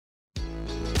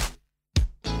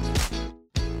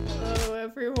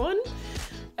everyone.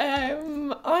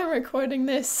 I'm recording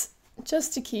this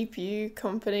just to keep you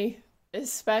company,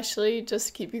 especially just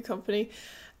to keep you company.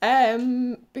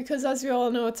 Because as we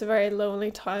all know, it's a very lonely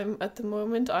time at the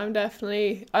moment. I've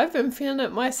been feeling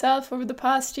it myself over the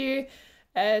past year.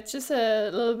 It's just a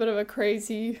little bit of a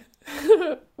crazy,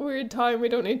 weird time. We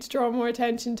don't need to draw more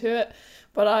attention to it,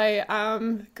 but I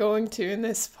am going to in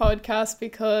this podcast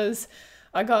because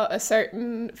I got a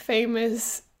certain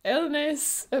famous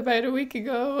illness about a week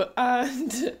ago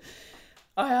and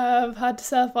I have had to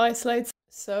self-isolate.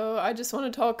 So I just want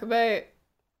to talk about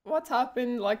what's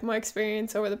happened, like my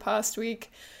experience over the past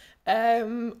week.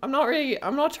 I'm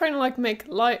not trying to like make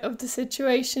light of the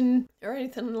situation or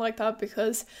anything like that,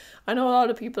 because I know a lot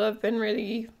of people have been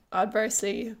really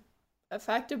adversely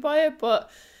affected by it, but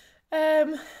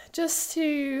just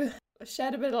to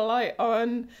shed a bit of light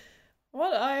on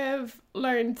what I have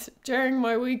learned during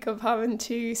my week of having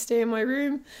to stay in my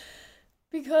room,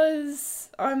 because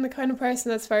I'm the kind of person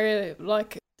that's very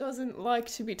doesn't like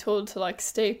to be told to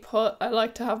stay put. I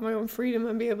like to have my own freedom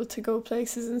and be able to go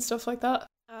places and stuff like that.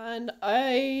 And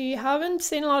I haven't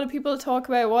seen a lot of people talk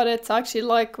about what it's actually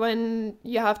like when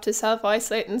you have to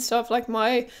self-isolate and stuff. Like,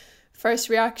 my first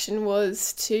reaction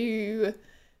was to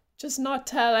just not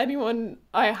tell anyone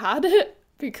I had it,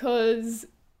 because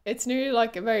it's nearly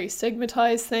like a very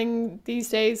stigmatized thing these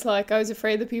days. Like, I was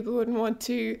afraid that people wouldn't want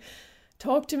to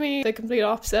talk to me. The complete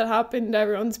opposite happened.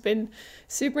 Everyone's been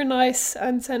super nice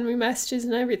and send me messages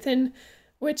and everything,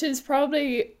 which is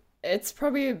probably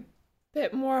a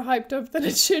bit more hyped up than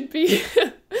it should be.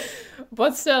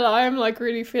 But still, I am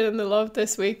really feeling the love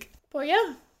this week. But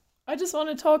yeah, I just want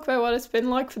to talk about what it's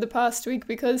been like for the past week,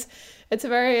 because it's a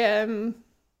very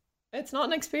it's not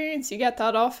an experience you get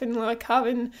that often.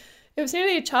 It was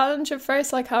nearly a challenge at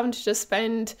first, having to just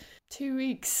spend 2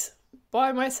 weeks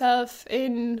by myself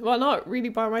not really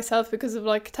by myself, because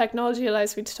of technology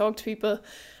allows me to talk to people,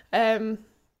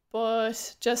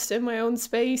 but just in my own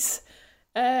space,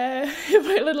 in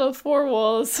my little four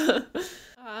walls.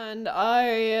 And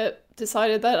I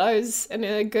decided that I was in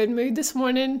a good mood this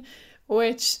morning,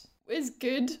 which is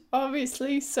good,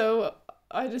 obviously, so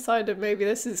I decided maybe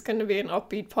this is going to be an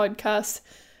upbeat podcast,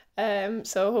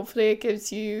 so hopefully it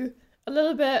gives you a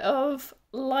little bit of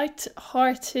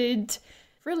light-hearted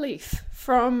relief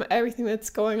from everything that's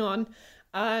going on,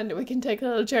 and we can take a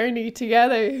little journey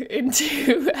together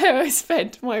into how I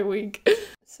spent my week.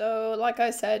 So like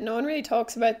I said, no one really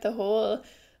talks about the whole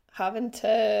having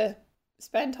to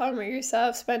spend time with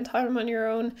yourself, spend time on your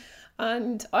own,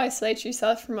 and isolate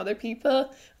yourself from other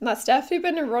people. And that's definitely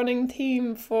been a running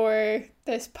theme for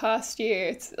this past year.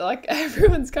 It's like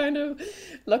everyone's kind of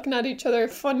looking at each other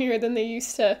funnier than they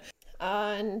used to.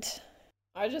 And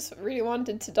I just really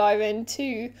wanted to dive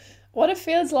into what it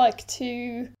feels like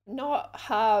to not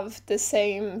have the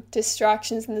same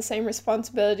distractions and the same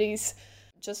responsibilities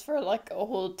just for a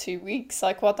whole 2 weeks,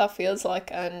 what that feels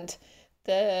like, and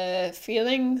the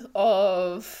feeling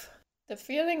of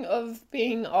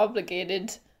being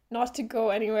obligated not to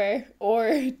go anywhere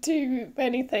or do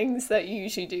many things that you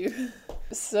usually do.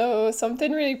 So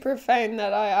something really profound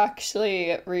that I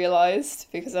actually realised,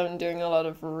 because I'm doing a lot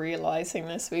of realising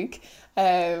this week,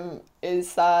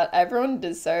 is that everyone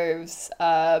deserves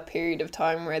a period of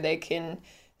time where they can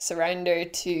surrender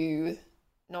to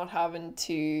not having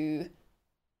to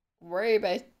worry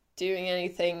about doing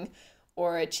anything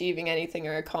or achieving anything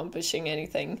or accomplishing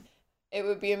anything. It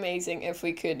would be amazing if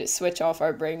we could switch off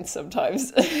our brains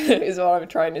sometimes, is what I'm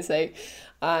trying to say,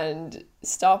 and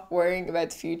stop worrying about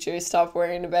the future, stop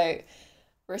worrying about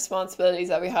responsibilities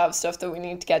that we have, stuff that we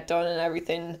need to get done and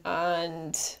everything,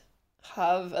 and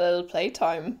have a little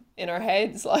playtime in our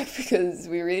heads, because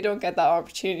we really don't get that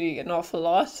opportunity an awful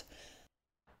lot.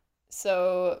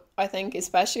 So I think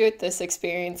especially with this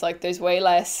experience, there's way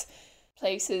less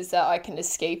places that I can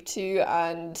escape to,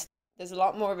 and there's a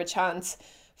lot more of a chance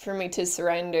for me to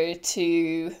surrender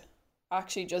to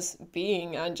actually just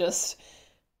being and just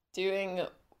doing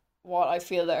what I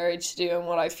feel the urge to do and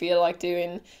what I feel like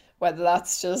doing, whether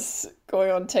that's just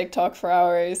going on TikTok for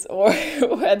hours or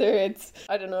whether it's,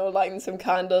 lighting some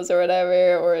candles or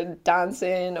whatever, or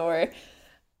dancing, or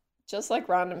just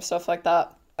random stuff like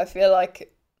that. I feel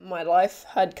like my life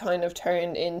had kind of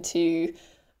turned into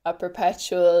a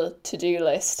perpetual to-do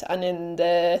list, and in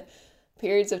the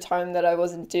periods of time that I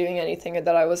wasn't doing anything or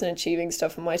that I wasn't achieving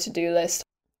stuff on my to-do list,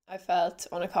 I felt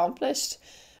unaccomplished,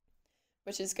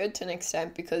 which is good to an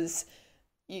extent, because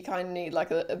you kind of need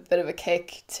a bit of a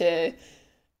kick to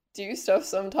do stuff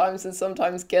sometimes, and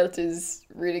sometimes guilt is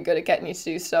really good at getting you to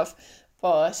do stuff.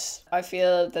 But I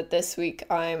feel that this week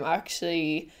I'm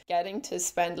actually getting to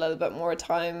spend a little bit more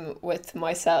time with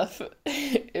myself,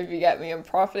 if you get me. I'm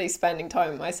properly spending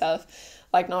time with myself,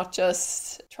 like not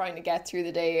just trying to get through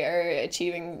the day or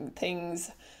achieving things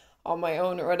on my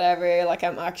own or whatever. Like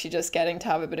I'm actually just getting to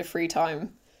have a bit of free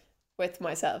time with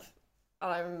myself,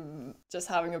 and I'm just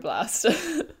having a blast.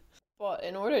 But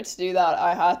in order to do that,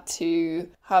 I had to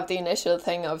have the initial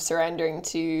thing of surrendering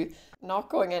to not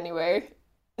going anywhere,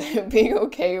 being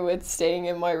okay with staying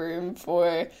in my room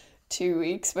for 2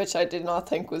 weeks, which I did not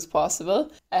think was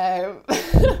possible. I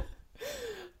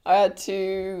had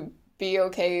to be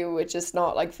okay with just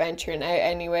not like venturing out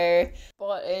anywhere.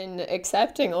 But in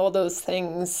accepting all those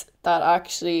things, that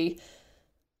actually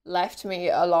left me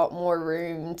a lot more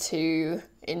room to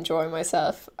enjoy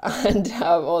myself and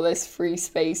have all this free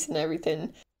space and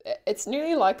everything. It's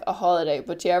nearly like a holiday,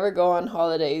 but do you ever go on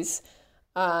holidays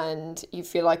and you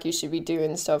feel like you should be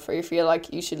doing stuff, or you feel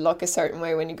like you should look a certain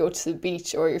way when you go to the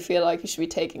beach, or you feel like you should be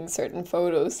taking certain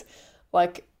photos?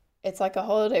 Like, it's like a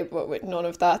holiday but with none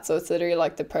of that, so it's literally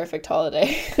like the perfect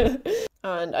holiday.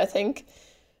 And I think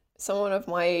someone of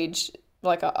my age,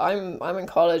 like I'm in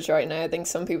college right now. I think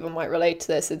some people might relate to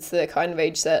this. It's the kind of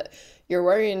age that you're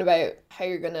worrying about how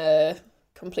you're gonna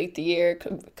complete the year,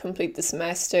 complete the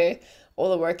semester, all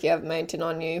the work you have mounting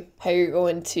on you, how you're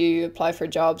going to apply for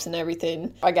jobs and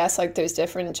everything. I guess like there's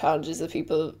different challenges that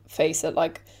people face at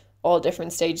like all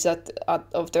different stages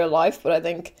of their life, but I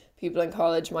think people in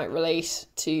college might relate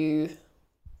to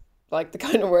like the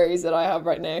kind of worries that I have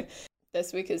right now.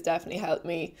 This week has definitely helped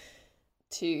me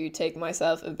to take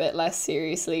myself a bit less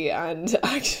seriously and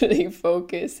actually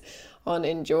focus on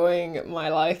enjoying my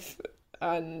life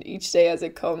and each day as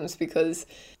it comes, because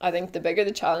I think the bigger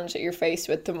the challenge that you're faced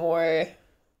with, the more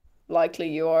likely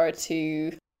you are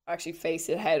to actually face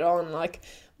it head on. Like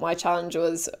my challenge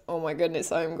was, oh my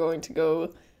goodness, I'm going to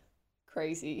go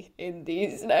crazy in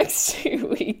these next 2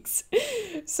 weeks.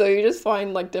 So you just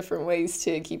find like different ways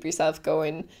to keep yourself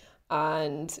going,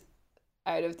 and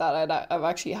out of that I've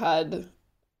actually had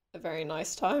a very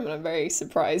nice time and I'm very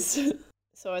surprised.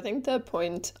 So I think the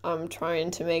point I'm trying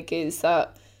to make is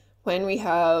that when we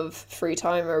have free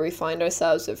time, or we find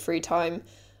ourselves with free time,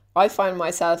 I find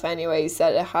myself anyways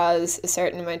that it has a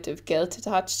certain amount of guilt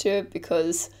attached to it,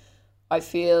 because I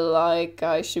feel like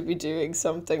I should be doing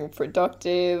something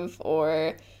productive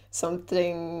or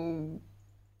something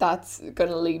that's going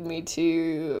to lead me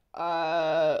to,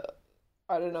 I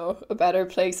don't know, a better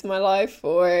place in my life,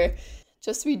 or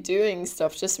just to be doing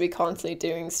stuff, just to be constantly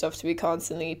doing stuff, to be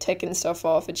constantly ticking stuff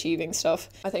off, achieving stuff.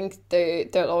 I think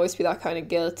there'll always be that kind of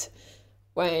guilt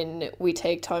when we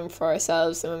take time for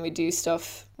ourselves and when we do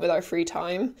stuff with our free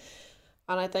time.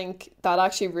 And I think that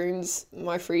actually ruins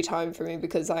my free time for me,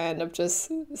 because I end up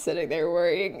just sitting there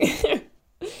worrying.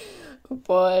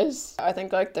 But I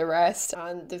think like the rest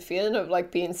and the feeling of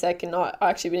like being sick and not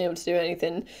actually being able to do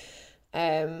anything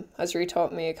has really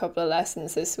taught me a couple of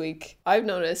lessons this week. I've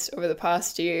noticed over the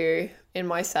past year in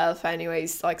myself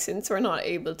anyways, like since we're not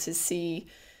able to see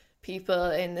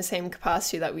people in the same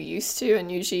capacity that we used to,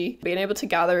 and usually being able to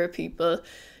gather with people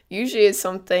usually is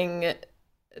something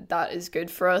that is good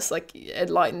for us. Like it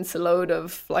lightens the load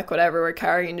of like whatever we're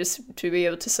carrying, just to be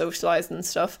able to socialize and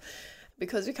stuff,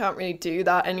 because we can't really do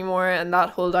that anymore, and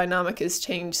that whole dynamic has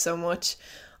changed so much.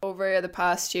 Over the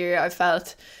past year I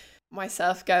felt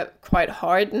myself get quite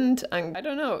hardened, and I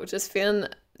don't know, just feeling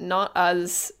not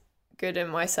as good in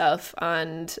myself,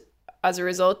 and as a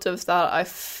result of that I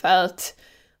felt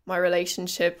my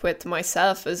relationship with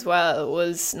myself as well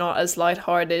was not as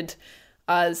lighthearted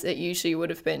as it usually would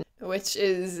have been, which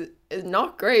is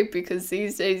not great, because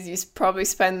these days you probably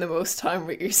spend the most time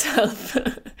with yourself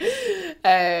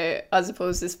as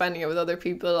opposed to spending it with other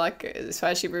people, like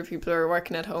especially for people who are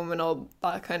working at home and all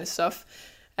that kind of stuff.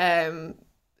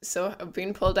 So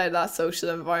being pulled out of that social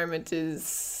environment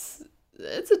it's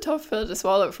a tough pill to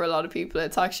swallow for a lot of people.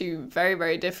 It's actually very,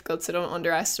 very difficult, so don't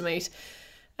underestimate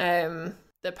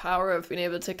the power of being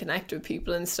able to connect with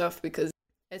people and stuff, because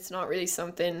it's not really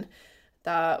something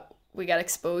that we get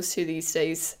exposed to these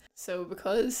days. So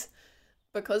because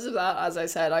of that, as I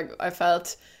said, I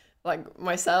felt like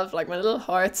myself, like my little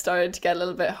heart started to get a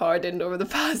little bit hardened over the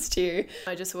past year.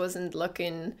 I just wasn't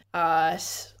looking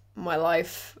at my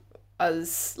life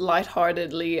as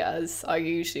lightheartedly as I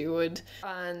usually would,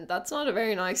 and that's not a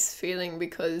very nice feeling,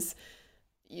 because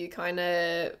you kind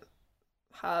of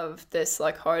have this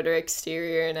like harder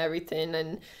exterior and everything,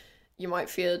 and you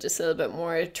might feel just a little bit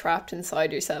more trapped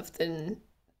inside yourself than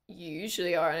you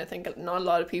usually are. And I think not a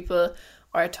lot of people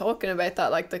are talking about that,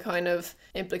 like the kind of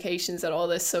implications that all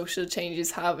this social change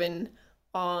is having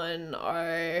on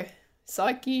our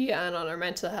psyche and on our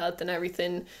mental health and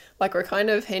everything. Like, we're kind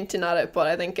of hinting at it, but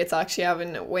I think it's actually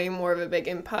having way more of a big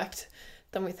impact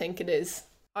than we think it is.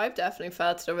 I've definitely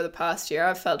felt it over the past year.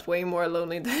 I've felt way more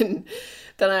lonely than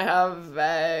I have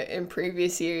in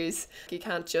previous years. You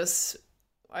can't just,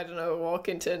 I don't know, walk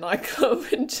into a nightclub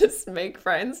and just make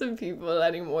friends with people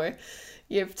anymore.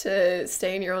 You have to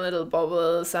stay in your own little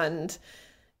bubbles, and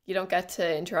you don't get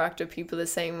to interact with people the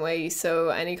same way. So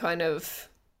any kind of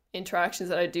interactions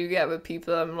that I do get with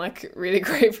people, I'm like really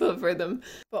grateful for them.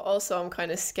 But also I'm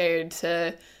kind of scared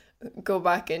to go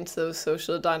back into those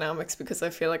social dynamics because I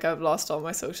feel like I've lost all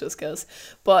my social skills.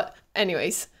 But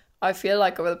anyways, I feel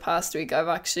like over the past week I've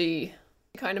actually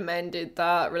kind of mended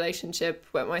that relationship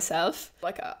with myself.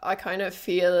 Like, I kind of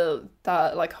feel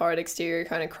that like hard exterior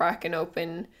kind of cracking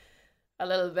open a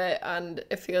little bit, and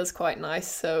it feels quite nice.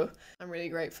 So I'm really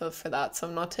grateful for that. So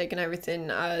I'm not taking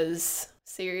everything as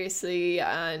seriously,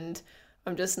 and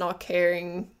I'm just not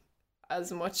caring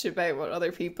as much about what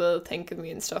other people think of me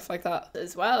and stuff like that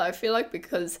as well. I feel like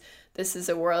because this is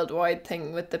a worldwide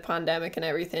thing with the pandemic and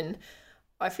everything,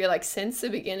 I feel like since the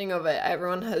beginning of it,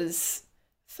 everyone has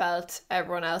felt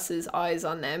everyone else's eyes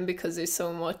on them because there's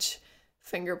so much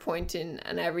finger pointing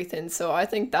and everything. So I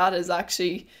think that has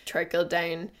actually trickled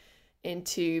down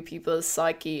into people's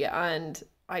psyche, and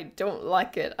I don't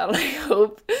like it, and I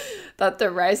hope that the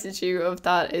residue of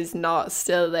that is not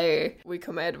still there we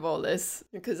come out of all this,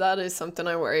 because that is something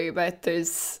I worry about.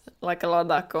 There's like a lot of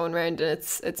that going around, and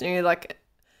it's nearly like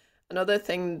another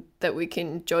thing that we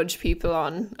can judge people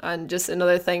on, and just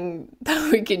another thing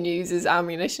that we can use as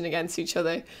ammunition against each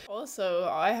other. Also,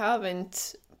 I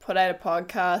haven't put out a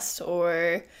podcast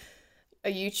or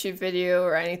a YouTube video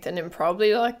or anything in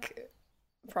probably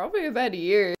about a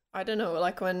year. I don't know,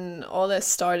 like when all this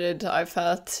started, I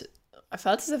felt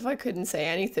as if I couldn't say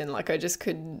anything, like I just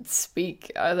couldn't speak.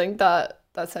 I think that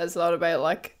says a lot about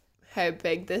like how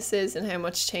big this is and how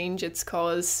much change it's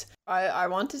caused. I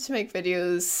wanted to make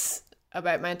videos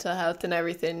about mental health and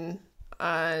everything,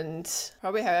 and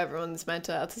probably how everyone's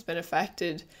mental health has been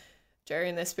affected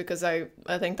during this, because I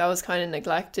think that was kind of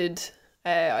neglected.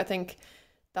 I think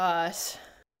that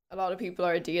a lot of people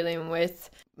are dealing with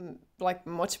like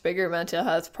much bigger mental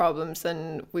health problems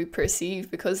than we perceive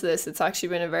because of this. It's actually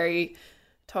been a very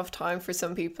tough time for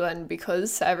some people, and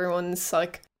because everyone's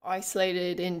like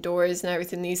isolated indoors and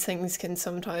everything, these things can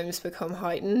sometimes become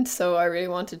heightened. So I really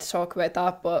wanted to talk about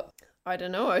that, but I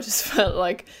don't know, I just felt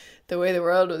like the way the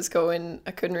world was going,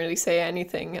 I couldn't really say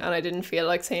anything, and I didn't feel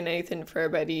like saying anything for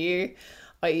about a year.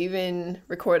 I even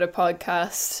recorded a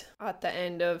podcast at the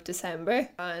end of December,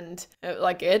 and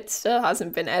it still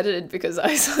hasn't been edited because I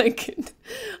was like,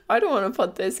 I don't want to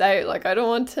put this out. Like, I don't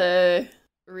want to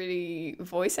really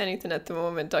voice anything at the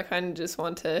moment. I kind of just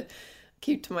want to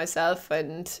keep to myself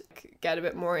and get a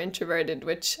bit more introverted,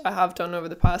 which I have done over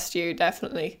the past year,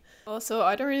 definitely. Also,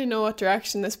 I don't really know what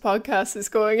direction this podcast is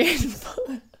going in,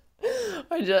 but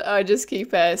I just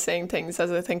keep saying things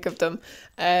as I think of them.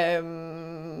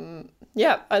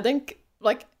 Yeah, I think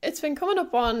like it's been coming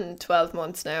up on 12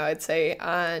 months now, I'd say,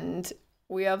 and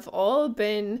we have all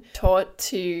been taught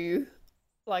to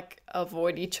like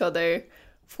avoid each other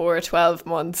for 12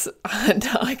 months, and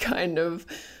I kind of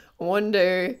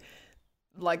wonder,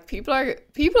 like, people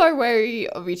are wary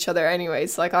of each other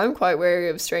anyways. Like, I'm quite wary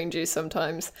of strangers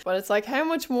sometimes, but it's like, how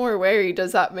much more wary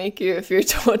does that make you if you're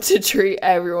taught to treat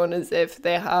everyone as if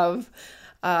they have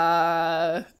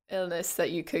illness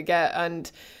that you could get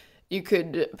and you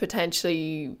could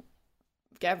potentially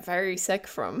get very sick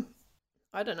from?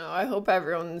 I don't know. I hope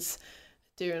everyone's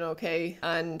doing okay,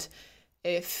 and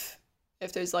if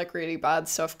there's like really bad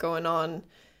stuff going on,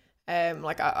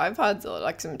 like I've had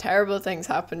like some terrible things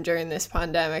happen during this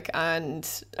pandemic, and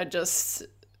I just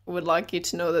would like you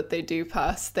to know that they do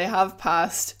pass. They have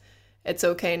passed. It's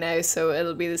okay now, so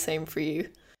it'll be the same for you.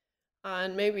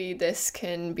 And maybe this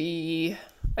can be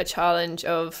a challenge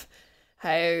of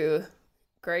how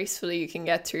gracefully you can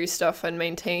get through stuff and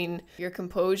maintain your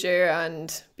composure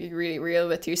and be really real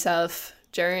with yourself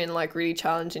during like really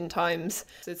challenging times.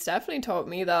 So it's definitely taught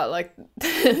me that, like,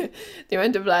 the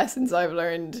amount of lessons I've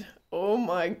learned, oh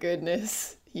my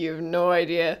goodness, you have no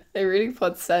idea. It really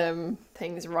puts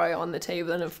things right on the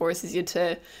table, and it forces you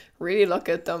to really look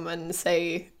at them and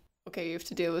say, okay, you have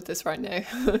to deal with this right now.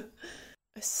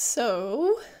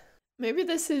 So maybe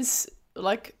this is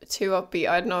like too upbeat.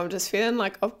 I don't know, I'm just feeling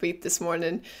like upbeat this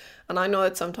morning, and I know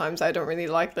that sometimes I don't really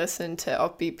like listening to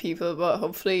upbeat people, but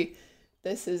hopefully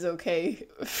this is okay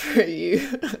for you.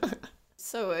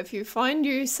 So if you find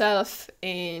yourself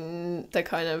in the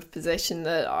kind of position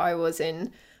that I was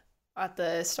in at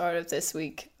the start of this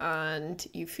week and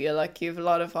you feel like you have a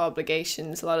lot of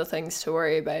obligations, a lot of things to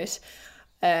worry about,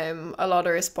 a lot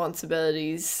of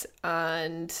responsibilities,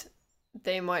 and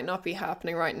they might not be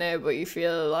happening right now, but you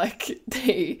feel like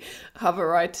they have a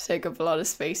right to take up a lot of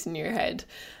space in your head.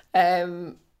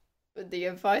 Um, the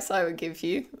advice I would give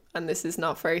you, and this is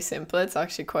not very simple, it's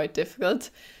actually quite difficult.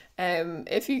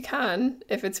 If you can,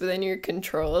 if it's within your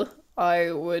control,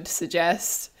 I would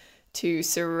suggest to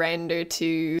surrender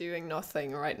to doing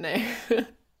nothing right now.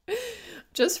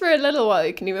 Just for a little while.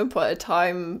 You can even put a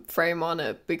time frame on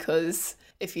it, because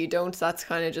if you don't, that's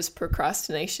kind of just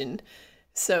procrastination.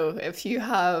 So if you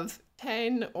have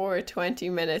 10 or 20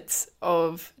 minutes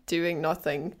of doing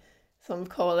nothing, some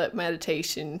call it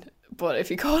meditation, but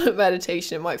if you call it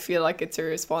meditation, it might feel like it's a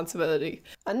responsibility.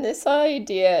 And this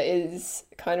idea is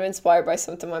kind of inspired by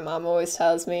something my mom always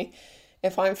tells me.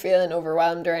 If I'm feeling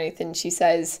overwhelmed or anything, she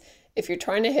says, if you're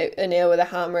trying to hit a nail with a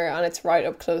hammer and it's right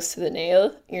up close to the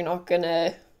nail, you're not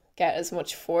gonna get as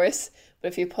much force. But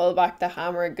if you pull back the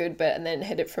hammer a good bit and then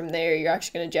hit it from there, you're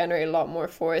actually going to generate a lot more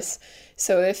force.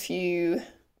 So if you,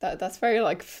 that's very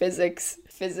like a physics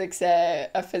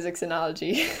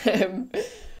analogy.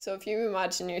 So if you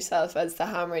imagine yourself as the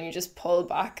hammer and you just pull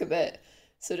back a bit,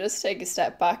 so just take a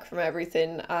step back from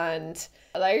everything and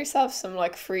allow yourself some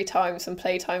like free time, some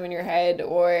playtime in your head,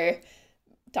 or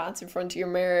dance in front of your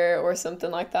mirror or something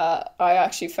like that. I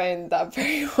actually found that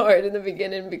very hard in the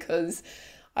beginning because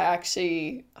I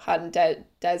actually hadn't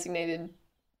designated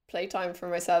playtime for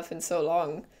myself in so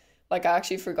long. Like, I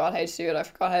actually forgot how to do it. I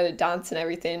forgot how to dance and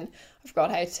everything. I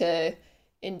forgot how to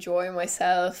enjoy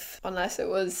myself, unless it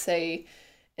was, say,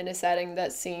 in a setting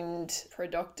that seemed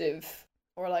productive,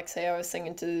 or like, say, I was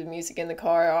singing to the music in the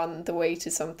car on the way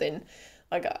to something.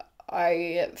 Like,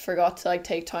 I forgot to like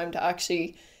take time to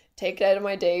actually take it out of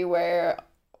my day where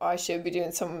I should be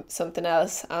doing something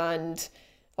else, and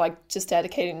like just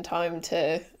dedicating time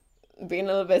to being a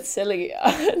little bit silly.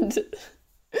 And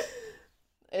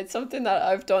it's something that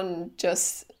I've done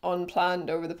just unplanned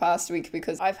over the past week,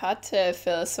 because I've had to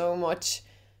fill so much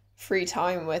free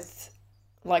time with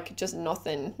like just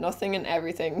nothing and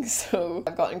everything. So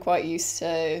I've gotten quite used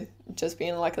to just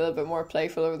being like a little bit more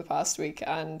playful over the past week,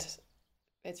 and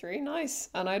it's really nice,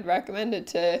 and I'd recommend it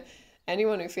to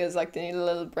anyone who feels like they need a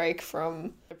little break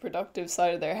from the productive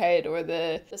side of their head, or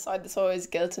the side that's always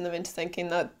guilting them into thinking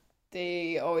that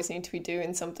they always need to be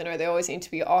doing something, or they always need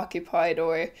to be occupied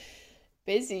or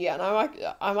busy. And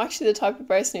I'm actually the type of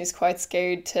person who's quite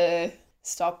scared to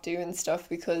stop doing stuff,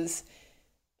 because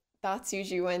that's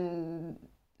usually when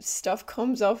stuff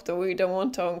comes up that we don't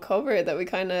want to uncover, that we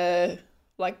kind of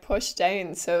like push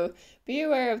down. So be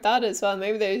aware of that as well.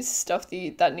 Maybe there's stuff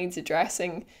that needs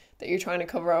addressing, that you're trying to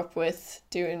cover up with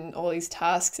doing all these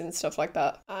tasks and stuff like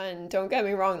that. And don't get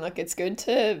me wrong, like, it's good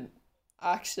to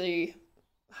actually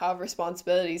have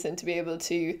responsibilities and to be able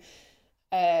to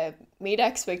meet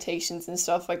expectations and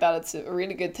stuff like that. It's a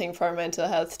really good thing for our mental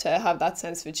health to have that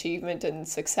sense of achievement and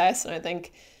success, and I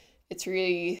think it's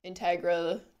really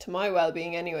integral to my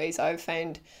well-being anyways. I've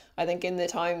found, I think, in the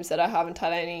times that I haven't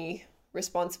had any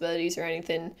responsibilities or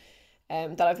anything,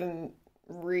 that I've been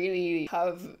really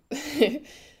have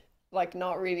like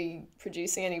not really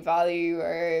producing any value,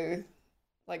 or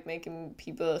like making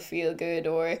people feel good,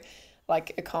 or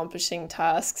like accomplishing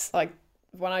tasks. Like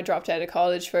when I dropped out of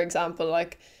college, for example,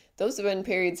 like those have been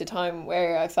periods of time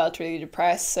where I felt really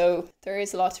depressed. So there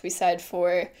is a lot to be said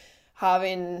for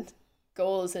having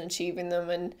goals and achieving them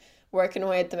and working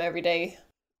away at them every day.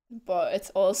 But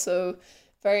it's also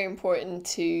very important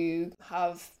to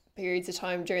have periods of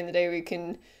time during the day where you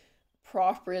can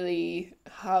properly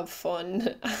have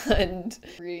fun and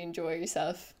really enjoy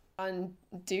yourself and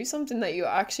do something that you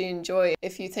actually enjoy.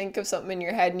 If you think of something in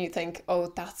your head and you think,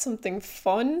 oh, that's something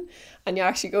fun, and you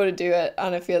actually go to do it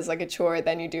and it feels like a chore,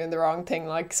 then you're doing the wrong thing.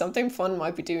 Like, something fun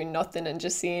might be doing nothing and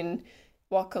just seeing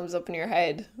what comes up in your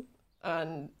head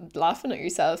and laughing at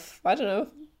yourself. I don't know,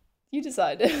 you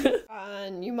decide.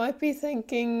 And you might be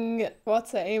thinking,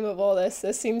 what's the aim of all this?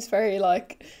 This seems very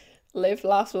like live,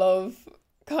 laugh, love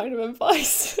kind of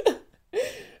advice.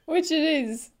 Which it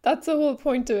is. That's the whole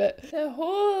point of it. The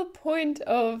whole point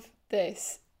of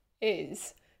this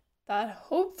is that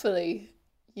hopefully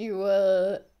you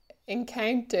will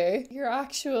encounter your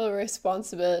actual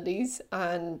responsibilities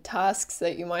and tasks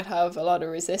that you might have a lot of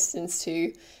resistance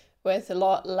to with a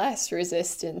lot less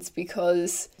resistance,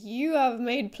 because you have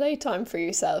made playtime for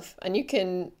yourself, and you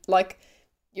can, like,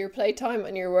 your playtime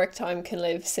and your work time can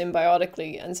live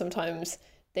symbiotically, and sometimes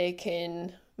they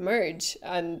can merge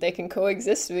and they can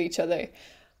coexist with each other.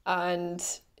 And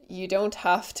you don't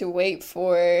have to wait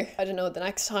for, I don't know, the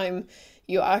next time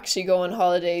you actually go on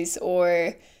holidays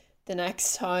or the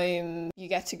next time you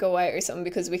get to go out or something,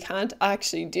 because we can't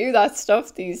actually do that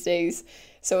stuff these days.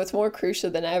 So it's more crucial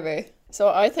than ever. So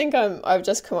I think I've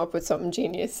just come up with something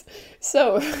genius.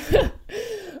 So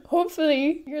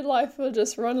hopefully your life will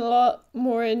just run a lot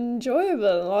more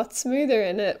enjoyable, a lot smoother,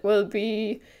 and it will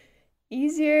be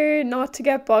easier not to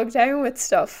get bogged down with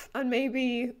stuff. And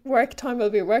maybe work time will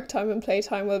be work time and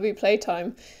playtime will be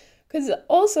playtime. Because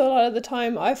also a lot of the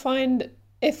time I find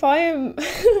if I am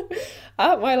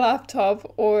at my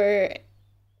laptop or,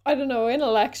 I don't know, in a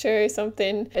lecture or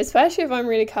something, especially if I'm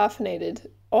really caffeinated,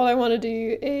 all I want to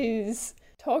do is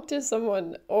talk to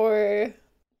someone or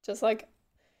just like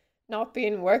not be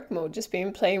in work mode, just be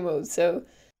in play mode. So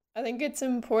I think it's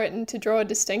important to draw a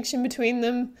distinction between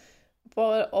them,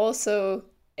 but also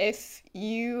if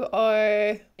you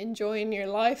are enjoying your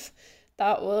life,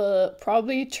 that will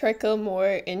probably trickle more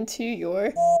into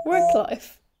your work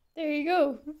life. There you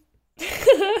go.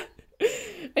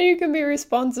 And you can be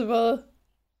responsible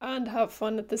and have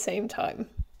fun at the same time.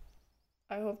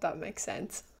 I hope that makes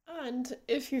sense. And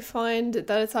if you find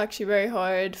that it's actually very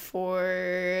hard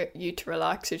for you to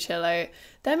relax or chill out,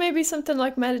 then maybe something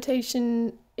like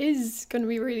meditation is going to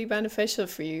be really beneficial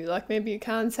for you. Like maybe you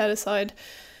can set aside,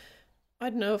 I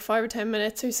don't know, 5 or 10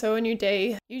 minutes or so in your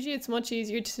day. Usually it's much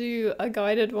easier to do a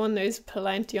guided one. There's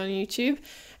plenty on YouTube,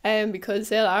 because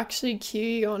they'll actually cue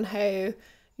you on how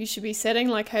you should be sitting,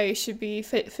 like how you should be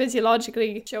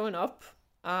physiologically showing up,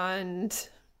 and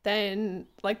then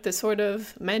like the sort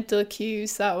of mental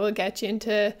cues that will get you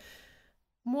into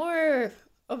more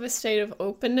of a state of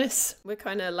openness with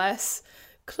kind of less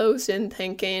closed in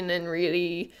thinking and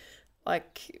really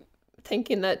like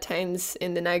thinking that tends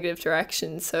in the negative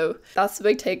direction. So that's the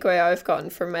big takeaway I've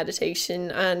gotten from meditation.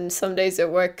 And some days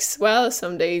it works well,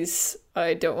 some days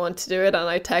I don't want to do it and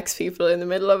I text people in the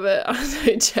middle of it and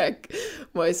I check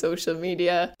my social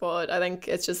media. But I think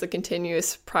it's just the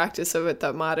continuous practice of it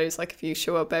that matters. Like if you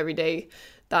show up every day,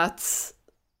 that's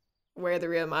where the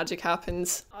real magic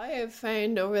happens. I have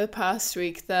found over the past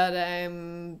week that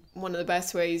one of the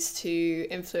best ways to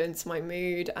influence my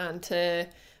mood and to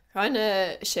kind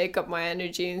of shake up my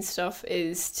energy and stuff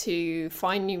is to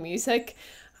find new music.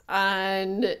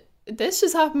 And this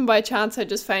just happened by chance. I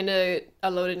just found a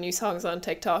load of new songs on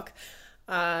TikTok,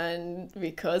 and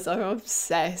because I'm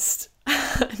obsessed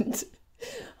and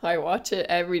I watch it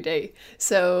every day,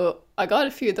 so I got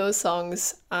a few of those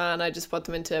songs and I just put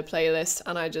them into a playlist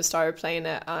and I just started playing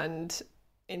it, and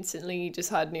instantly just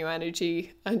had new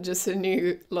energy and just a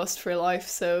new lust for life.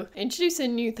 So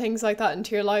introducing new things like that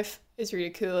into your life is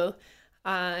really cool,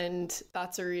 and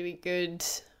that's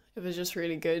it was just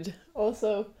really good.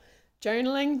 Also,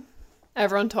 journaling,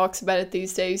 everyone talks about it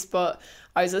these days, but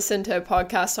I was listening to a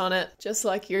podcast on it, just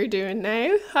like you're doing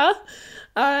now,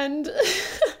 and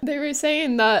they were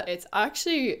saying that it's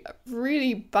actually a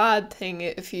really bad thing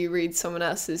if you read someone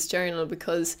else's journal,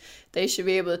 because they should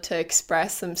be able to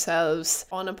express themselves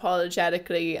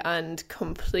unapologetically and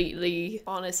completely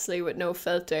honestly with no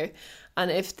filter. And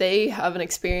if they have an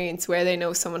experience where they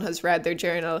know someone has read their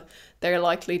journal, they're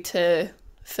likely to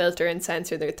filter and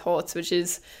censor their thoughts,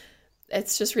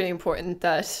 it's just really important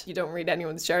that you don't read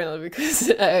anyone's journal,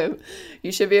 because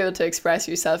you should be able to express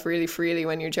yourself really freely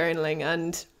when you're journaling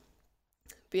and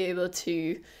be able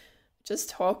to just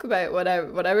talk about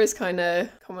whatever's kind of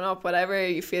coming up, whatever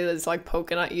you feel is like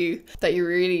poking at you that you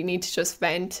really need to just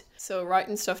vent. So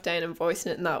writing stuff down and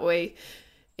voicing it in that way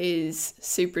is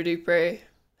super duper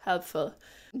helpful.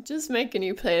 Just make a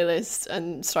new playlist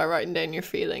and start writing down your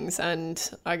feelings,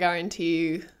 and I guarantee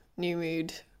you, new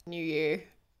mood, new year,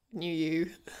 new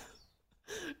you.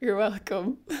 You're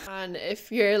welcome. And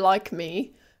if you're like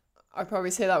me, I probably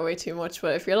say that way too much,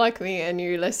 but if you're like me and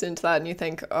you listen to that and you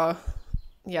think, oh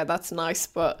yeah, that's nice,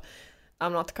 but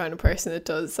I'm not the kind of person that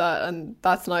does that, and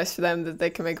that's nice for them that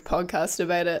they can make a podcast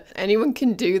about it. Anyone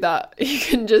can do that. You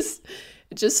can just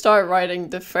start writing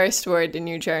the first word in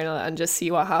your journal and just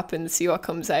see what happens, see what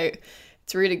comes out.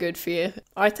 It's really good for you.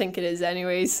 I think it is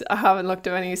anyways. I haven't looked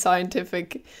at any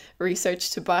scientific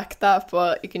research to back that,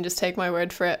 but you can just take my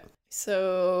word for it.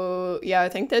 So yeah, I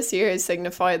think this year has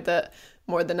signified that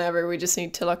more than ever we just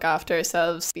need to look after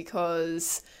ourselves,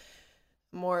 because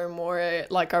more and more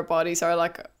like our bodies are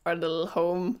like our little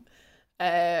home,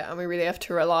 and we really have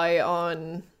to rely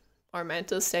on our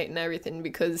mental state and everything,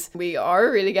 because we are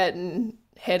really getting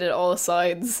hit at all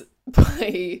sides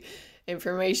by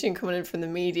information coming in from the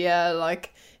media,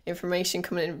 like information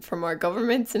coming in from our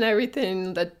governments and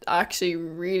everything that actually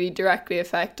really directly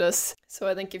affect us. So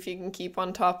I think if you can keep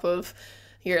on top of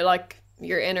your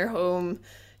inner home,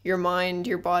 your mind,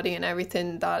 your body, and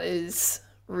everything that is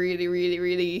really, really,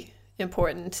 really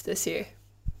important this year.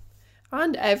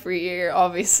 And every year,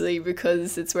 obviously,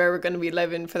 because it's where we're going to be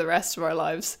living for the rest of our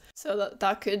lives. So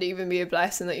that could even be a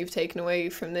blessing that you've taken away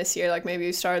from this year. Like maybe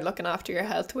you started looking after your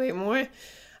health way more,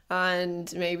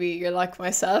 and maybe you're like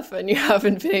myself and you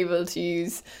haven't been able to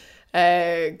use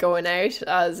going out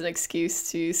as an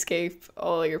excuse to escape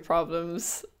all your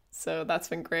problems. So that's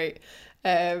been great.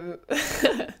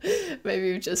 Maybe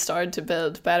you've just started to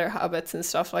build better habits and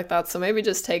stuff like that, so maybe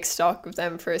just take stock of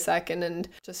them for a second and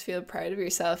just feel proud of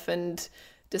yourself and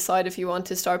decide if you want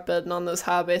to start building on those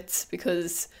habits,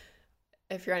 because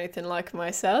if you're anything like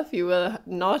myself, you will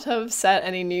not have set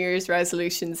any New Year's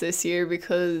resolutions this year,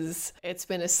 because it's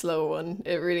been a slow one.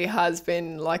 It really has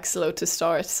been like slow to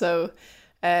start. So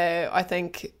I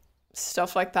think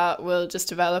stuff like that will just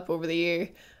develop over the year,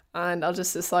 and I'll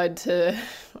just decide to,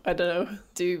 I don't know,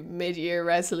 do mid-year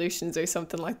resolutions or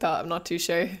something like that. I'm not too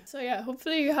sure. So yeah,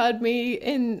 hopefully you had me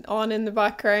in the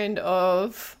background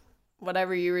of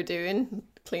whatever you were doing,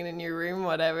 cleaning your room,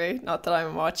 whatever. Not that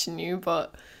I'm watching you,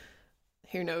 but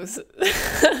who knows.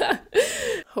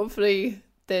 Hopefully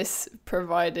this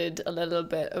provided a little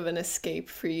bit of an escape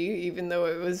for you, even though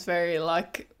it was very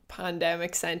like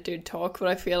pandemic centered talk, but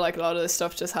I feel like a lot of the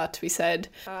stuff just had to be said.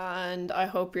 And I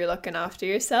hope you're looking after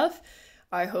yourself.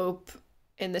 I hope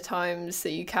in the times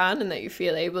that you can and that you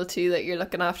feel able to, that you're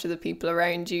looking after the people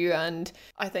around you. And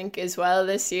I think as well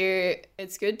this year,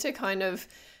 it's good to kind of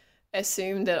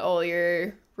assume that all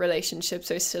your relationships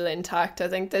are still intact. I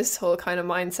think this whole kind of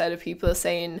mindset of people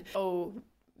saying, oh,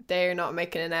 they're not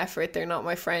making an effort, they're not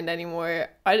my friend anymore,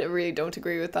 I really don't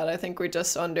agree with that. I think we're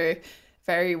just under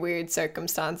very weird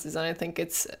circumstances, and I think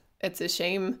it's a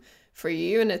shame for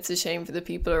you, and it's a shame for the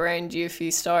people around you if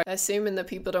you start assuming that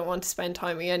people don't want to spend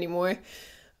time with you anymore,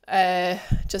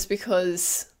 just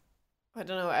because, I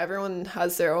don't know, everyone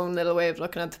has their own little way of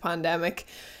looking at the pandemic,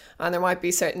 and there might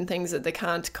be certain things that they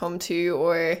can't come to,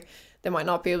 or they might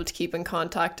not be able to keep in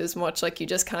contact as much. Like you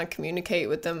just can't communicate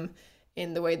with them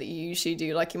in the way that you usually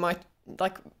do. Like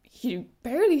you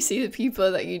barely see the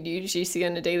people that you'd usually see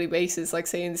on a daily basis, like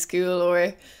say in school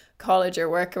or college or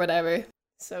work or whatever.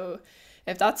 So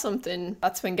if that's something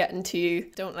that's been getting to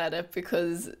you, don't let it,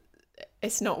 because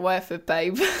it's not worth it,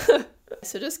 babe.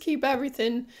 So just keep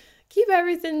everything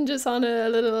just on a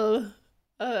little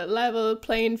level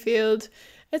playing field.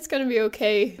 It's going to be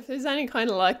okay. If there's any kind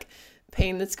of like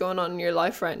pain that's going on in your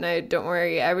life right now, don't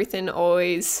worry. Everything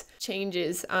always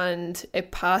changes and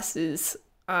it passes,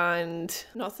 and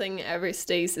nothing ever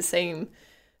stays the same,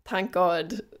 thank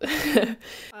God.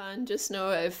 And just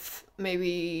know if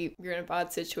maybe you're in a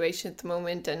bad situation at the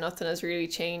moment and nothing has really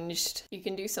changed, you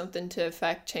can do something to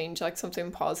affect change, like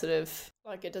something positive.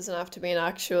 Like it doesn't have to be an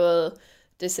actual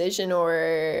decision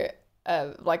or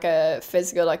like a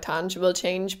physical, like tangible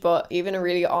change, but even a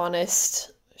really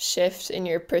honest shift in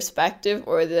your perspective,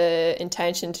 or the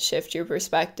intention to shift your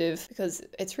perspective, because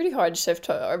it's really hard to shift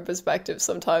our perspective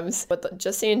sometimes, but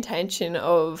just the intention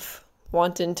of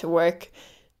wanting to work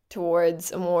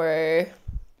towards a more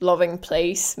loving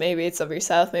place, maybe it's of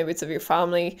yourself, maybe it's of your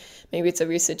family, maybe it's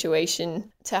of your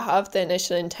situation, to have the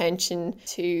initial intention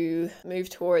to move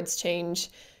towards change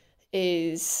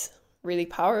is really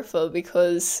powerful,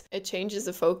 because it changes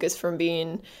the focus from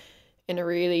being in a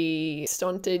really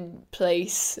stunted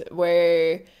place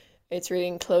where it's really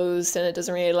enclosed and it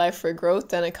doesn't really allow for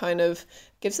growth, and it kind of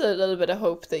gives it a little bit of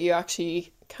hope that you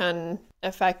actually can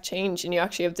affect change and you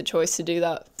actually have the choice to do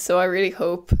that. So I really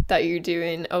hope that you're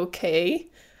doing okay,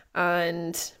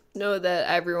 and know that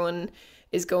everyone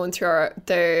is going through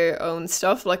their own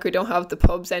stuff. Like we don't have the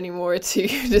pubs anymore to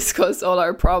discuss all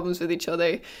our problems with each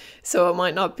other, so it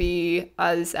might not be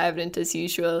as evident as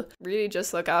usual. Really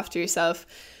just look after yourself.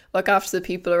 Look after the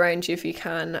people around you if you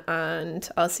can, and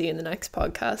I'll see you in the next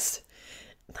podcast.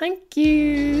 Thank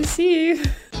you. See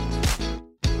you.